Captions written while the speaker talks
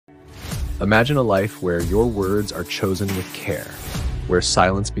Imagine a life where your words are chosen with care, where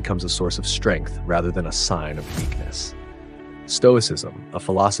silence becomes a source of strength rather than a sign of weakness. Stoicism, a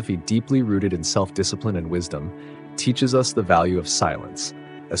philosophy deeply rooted in self-discipline and wisdom, teaches us the value of silence,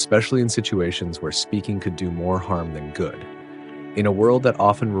 especially in situations where speaking could do more harm than good. In a world that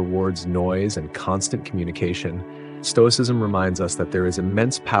often rewards noise and constant communication, Stoicism reminds us that there is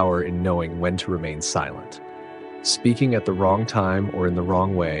immense power in knowing when to remain silent. Speaking at the wrong time or in the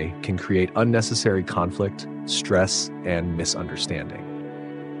wrong way can create unnecessary conflict, stress, and misunderstanding.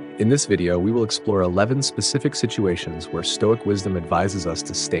 In this video, we will explore 11 specific situations where Stoic wisdom advises us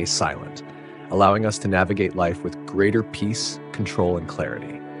to stay silent, allowing us to navigate life with greater peace, control, and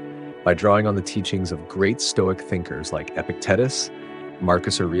clarity. By drawing on the teachings of great Stoic thinkers like Epictetus,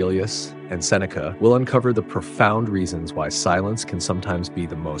 Marcus Aurelius, and Seneca, we'll uncover the profound reasons why silence can sometimes be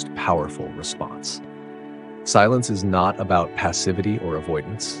the most powerful response. Silence is not about passivity or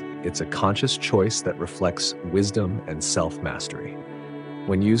avoidance. It's a conscious choice that reflects wisdom and self-mastery.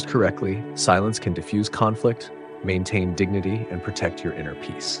 When used correctly, silence can diffuse conflict, maintain dignity, and protect your inner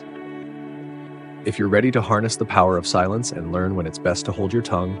peace. If you're ready to harness the power of silence and learn when it's best to hold your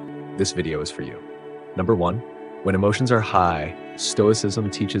tongue, this video is for you. Number 1. When emotions are high, Stoicism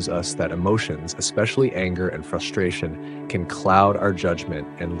teaches us that emotions, especially anger and frustration, can cloud our judgment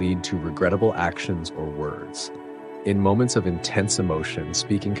and lead to regrettable actions or words. In moments of intense emotion,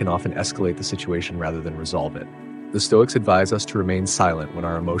 speaking can often escalate the situation rather than resolve it. The Stoics advise us to remain silent when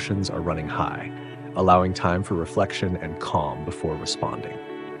our emotions are running high, allowing time for reflection and calm before responding.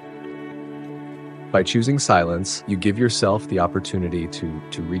 By choosing silence, you give yourself the opportunity to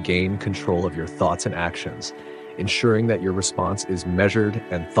regain control of your thoughts and actions, ensuring that your response is measured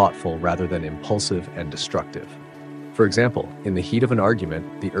and thoughtful rather than impulsive and destructive. For example, in the heat of an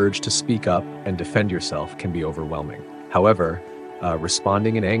argument, the urge to speak up and defend yourself can be overwhelming. However,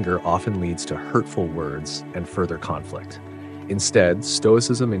 responding in anger often leads to hurtful words and further conflict. Instead,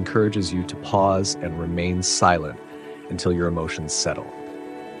 Stoicism encourages you to pause and remain silent until your emotions settle.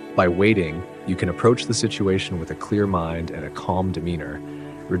 By waiting, you can approach the situation with a clear mind and a calm demeanor,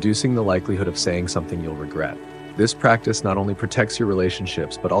 reducing the likelihood of saying something you'll regret. This practice not only protects your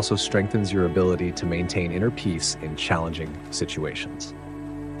relationships, but also strengthens your ability to maintain inner peace in challenging situations.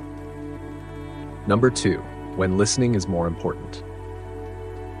 Number 2. When listening is more important.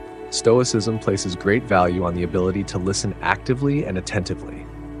 Stoicism places great value on the ability to listen actively and attentively.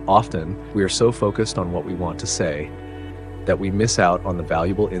 Often, we are so focused on what we want to say that we miss out on the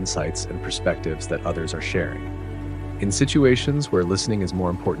valuable insights and perspectives that others are sharing. In situations where listening is more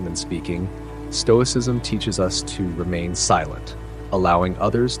important than speaking, Stoicism teaches us to remain silent, allowing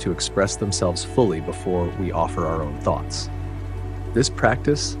others to express themselves fully before we offer our own thoughts. This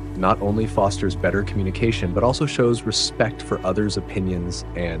practice not only fosters better communication, but also shows respect for others' opinions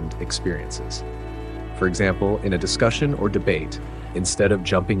and experiences. For example, in a discussion or debate, instead of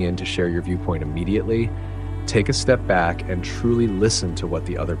jumping in to share your viewpoint immediately, take a step back and truly listen to what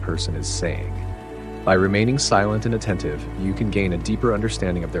the other person is saying. By remaining silent and attentive, you can gain a deeper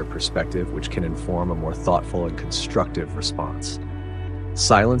understanding of their perspective, which can inform a more thoughtful and constructive response.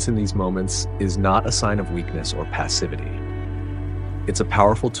 Silence in these moments is not a sign of weakness or passivity. It's a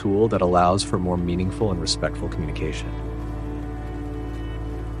powerful tool that allows for more meaningful and respectful communication.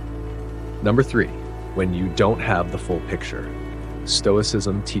 Number 3. When you don't have the full picture.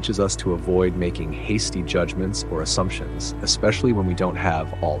 Stoicism teaches us to avoid making hasty judgments or assumptions, especially when we don't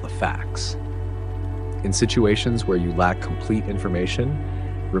have all the facts. In situations where you lack complete information,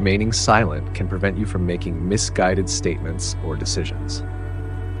 remaining silent can prevent you from making misguided statements or decisions.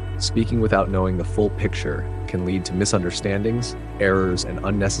 Speaking without knowing the full picture can lead to misunderstandings, errors, and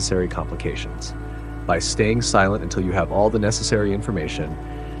unnecessary complications. By staying silent until you have all the necessary information,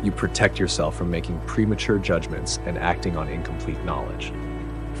 you protect yourself from making premature judgments and acting on incomplete knowledge.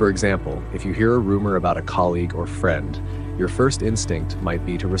 For example, if you hear a rumor about a colleague or friend, your first instinct might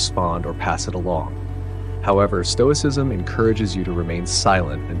be to respond or pass it along. However, Stoicism encourages you to remain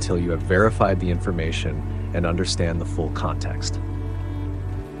silent until you have verified the information and understand the full context.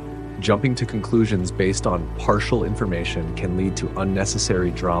 Jumping to conclusions based on partial information can lead to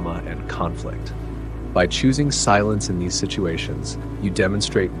unnecessary drama and conflict. By choosing silence in these situations, you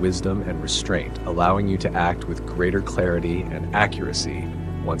demonstrate wisdom and restraint, allowing you to act with greater clarity and accuracy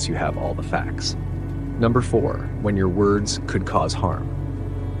once you have all the facts. Number 4. When your words could cause harm.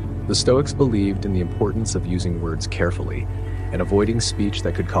 The Stoics believed in the importance of using words carefully and avoiding speech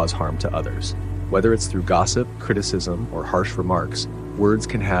that could cause harm to others. Whether it's through gossip, criticism, or harsh remarks, words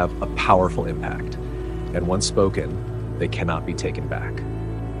can have a powerful impact, and once spoken, they cannot be taken back.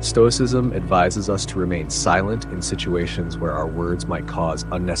 Stoicism advises us to remain silent in situations where our words might cause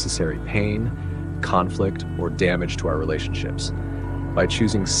unnecessary pain, conflict, or damage to our relationships. By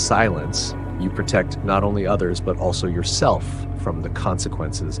choosing silence, you protect not only others but also yourself from the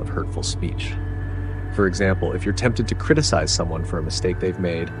consequences of hurtful speech. For example, if you're tempted to criticize someone for a mistake they've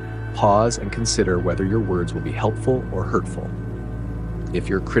made, pause and consider whether your words will be helpful or hurtful. If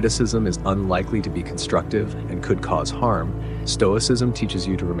your criticism is unlikely to be constructive and could cause harm, Stoicism teaches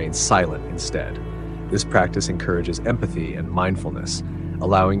you to remain silent instead. This practice encourages empathy and mindfulness,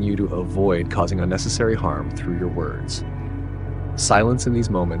 allowing you to avoid causing unnecessary harm through your words. Silence in these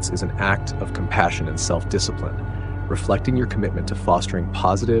moments is an act of compassion and self-discipline, reflecting your commitment to fostering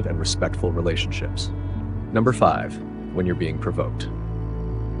positive and respectful relationships. Number 5, when you're being provoked.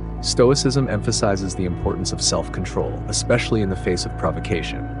 Stoicism emphasizes the importance of self-control, especially in the face of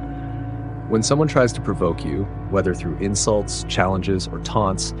provocation. When someone tries to provoke you, whether through insults, challenges, or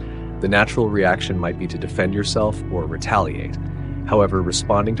taunts, the natural reaction might be to defend yourself or retaliate. However,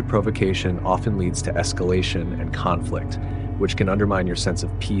 responding to provocation often leads to escalation and conflict, which can undermine your sense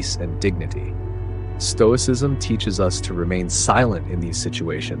of peace and dignity. Stoicism teaches us to remain silent in these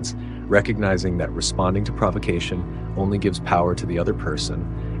situations, recognizing that responding to provocation only gives power to the other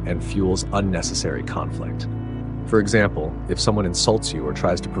person and fuels unnecessary conflict. For example, if someone insults you or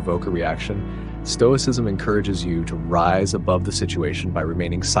tries to provoke a reaction, Stoicism encourages you to rise above the situation by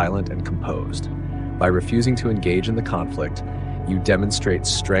remaining silent and composed. By refusing to engage in the conflict, you demonstrate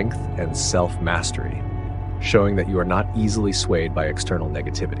strength and self-mastery, showing that you are not easily swayed by external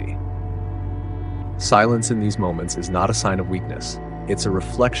negativity. Silence in these moments is not a sign of weakness. It's a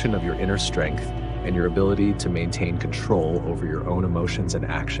reflection of your inner strength and your ability to maintain control over your own emotions and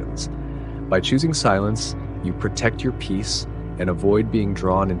actions. By choosing silence, you protect your peace and avoid being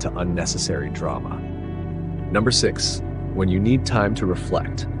drawn into unnecessary drama. Number 6, when you need time to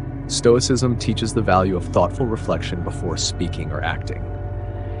reflect. Stoicism teaches the value of thoughtful reflection before speaking or acting.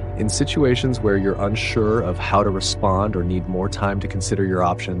 In situations where you're unsure of how to respond or need more time to consider your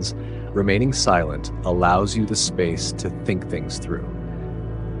options, remaining silent allows you the space to think things through.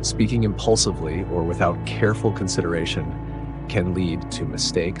 Speaking impulsively or without careful consideration can lead to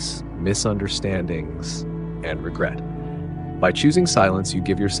mistakes, misunderstandings, and regret. By choosing silence, you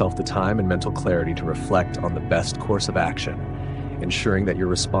give yourself the time and mental clarity to reflect on the best course of action, ensuring that your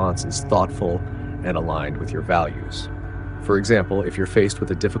response is thoughtful and aligned with your values. For example, if you're faced with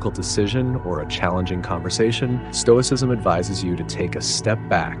a difficult decision or a challenging conversation, Stoicism advises you to take a step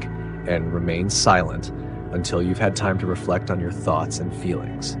back and remain silent until you've had time to reflect on your thoughts and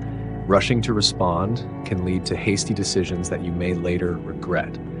feelings. Rushing to respond can lead to hasty decisions that you may later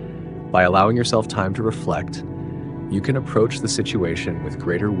regret. By allowing yourself time to reflect, you can approach the situation with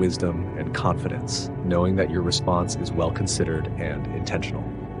greater wisdom and confidence, knowing that your response is well considered and intentional.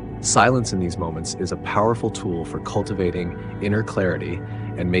 Silence in these moments is a powerful tool for cultivating inner clarity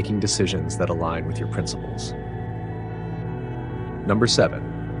and making decisions that align with your principles. Number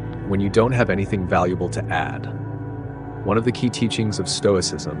 7, when you don't have anything valuable to add. One of the key teachings of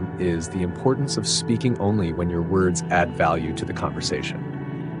Stoicism is the importance of speaking only when your words add value to the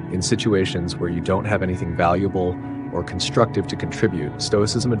conversation. In situations where you don't have anything valuable or constructive to contribute,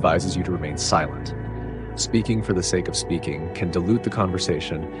 Stoicism advises you to remain silent. Speaking for the sake of speaking can dilute the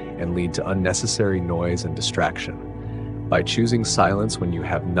conversation and lead to unnecessary noise and distraction. By choosing silence when you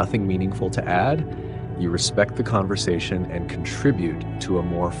have nothing meaningful to add, you respect the conversation and contribute to a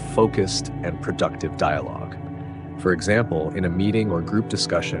more focused and productive dialogue. For example, in a meeting or group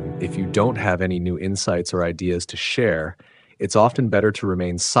discussion, if you don't have any new insights or ideas to share, it's often better to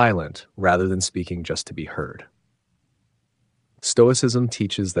remain silent rather than speaking just to be heard. Stoicism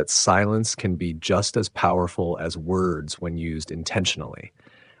teaches that silence can be just as powerful as words when used intentionally.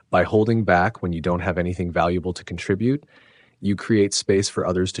 By holding back when you don't have anything valuable to contribute, you create space for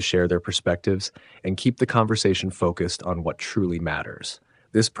others to share their perspectives and keep the conversation focused on what truly matters.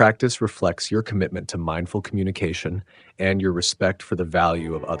 This practice reflects your commitment to mindful communication and your respect for the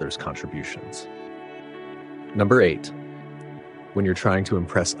value of others' contributions. Number 8, when you're trying to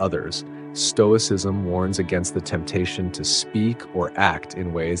impress others, Stoicism warns against the temptation to speak or act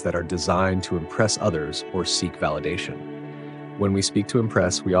in ways that are designed to impress others or seek validation. When we speak to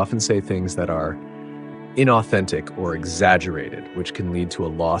impress, we often say things that are inauthentic or exaggerated, which can lead to a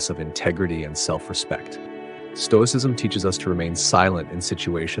loss of integrity and self-respect. Stoicism teaches us to remain silent in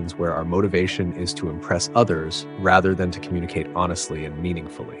situations where our motivation is to impress others rather than to communicate honestly and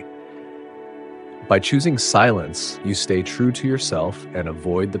meaningfully. By choosing silence, you stay true to yourself and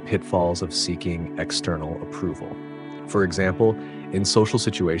avoid the pitfalls of seeking external approval. For example, In social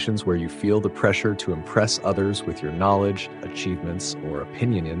situations where you feel the pressure to impress others with your knowledge, achievements, or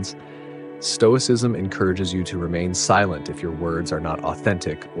opinions, Stoicism encourages you to remain silent if your words are not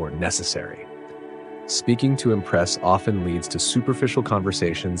authentic or necessary. Speaking to impress often leads to superficial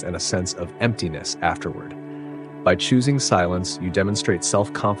conversations and a sense of emptiness afterward. By choosing silence, you demonstrate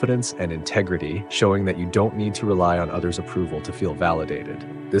self-confidence and integrity, showing that you don't need to rely on others' approval to feel validated.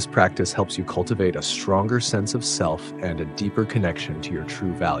 This practice helps you cultivate a stronger sense of self and a deeper connection to your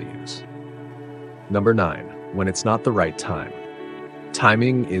true values. Number 9, when it's not the right time.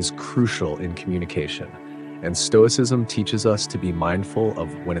 Timing is crucial in communication, and Stoicism teaches us to be mindful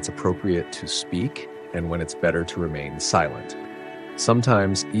of when it's appropriate to speak and when it's better to remain silent.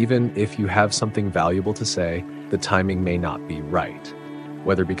 Sometimes, even if you have something valuable to say, the timing may not be right,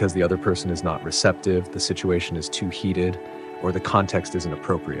 whether because the other person is not receptive, the situation is too heated, or the context isn't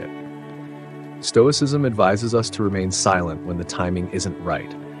appropriate. Stoicism advises us to remain silent when the timing isn't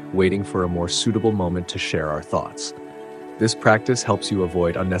right, waiting for a more suitable moment to share our thoughts. This practice helps you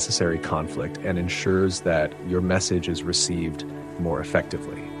avoid unnecessary conflict and ensures that your message is received more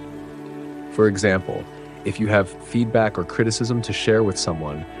effectively. For example, if you have feedback or criticism to share with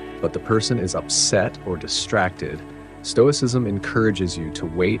someone, but the person is upset or distracted, Stoicism encourages you to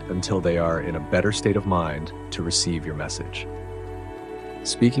wait until they are in a better state of mind to receive your message.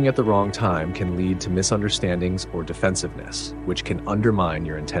 Speaking at the wrong time can lead to misunderstandings or defensiveness, which can undermine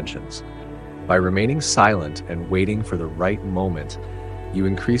your intentions. By remaining silent and waiting for the right moment, you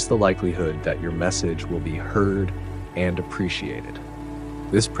increase the likelihood that your message will be heard and appreciated.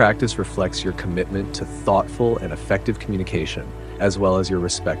 This practice reflects your commitment to thoughtful and effective communication, as well as your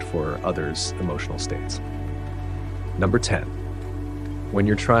respect for others' emotional states. Number 10, when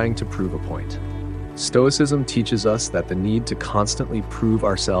you're trying to prove a point. Stoicism teaches us that the need to constantly prove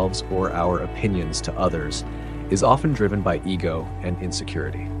ourselves or our opinions to others is often driven by ego and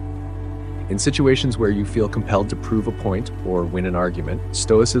insecurity. In situations where you feel compelled to prove a point or win an argument,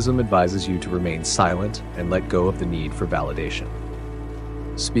 Stoicism advises you to remain silent and let go of the need for validation.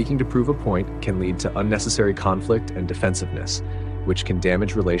 Speaking to prove a point can lead to unnecessary conflict and defensiveness, which can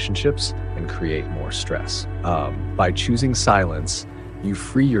damage relationships and create more stress. By choosing silence, you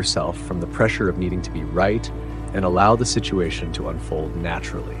free yourself from the pressure of needing to be right and allow the situation to unfold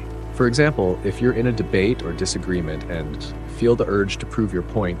naturally. For example, if you're in a debate or disagreement and feel the urge to prove your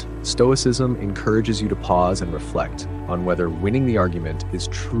point, Stoicism encourages you to pause and reflect on whether winning the argument is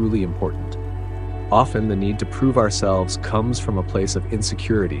truly important. Often, the need to prove ourselves comes from a place of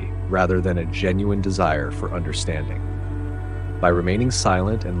insecurity rather than a genuine desire for understanding. By remaining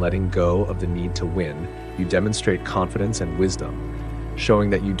silent and letting go of the need to win, you demonstrate confidence and wisdom, showing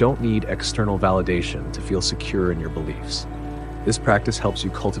that you don't need external validation to feel secure in your beliefs. This practice helps you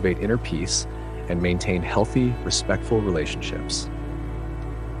cultivate inner peace and maintain healthy, respectful relationships.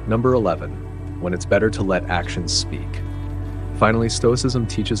 Number 11, when it's better to let actions speak. Finally, Stoicism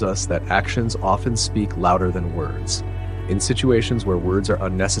teaches us that actions often speak louder than words. In situations where words are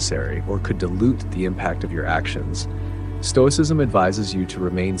unnecessary or could dilute the impact of your actions, Stoicism advises you to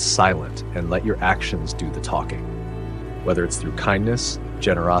remain silent and let your actions do the talking. Whether it's through kindness,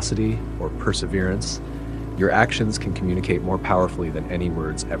 generosity, or perseverance, your actions can communicate more powerfully than any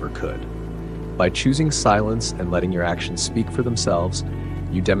words ever could. By choosing silence and letting your actions speak for themselves,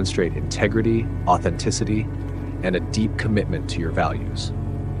 you demonstrate integrity, authenticity, and a deep commitment to your values.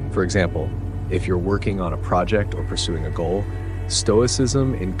 For example, if you're working on a project or pursuing a goal,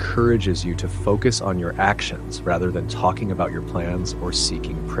 Stoicism encourages you to focus on your actions rather than talking about your plans or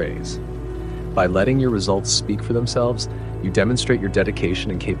seeking praise. By letting your results speak for themselves, you demonstrate your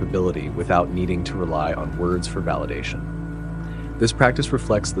dedication and capability without needing to rely on words for validation. This practice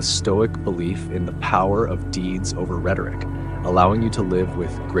reflects the Stoic belief in the power of deeds over rhetoric, allowing you to live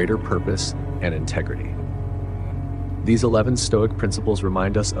with greater purpose and integrity. These 11 Stoic principles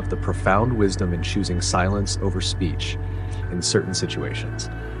remind us of the profound wisdom in choosing silence over speech in certain situations.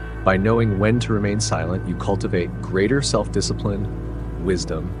 By knowing when to remain silent, you cultivate greater self-discipline,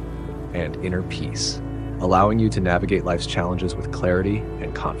 wisdom, and inner peace, allowing you to navigate life's challenges with clarity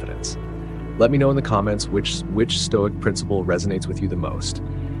and confidence. Let me know in the comments which Stoic principle resonates with you the most.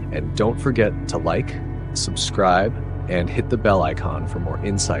 And don't forget to like, subscribe, and hit the bell icon for more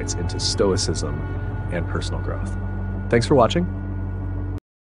insights into Stoicism and personal growth. Thanks for watching.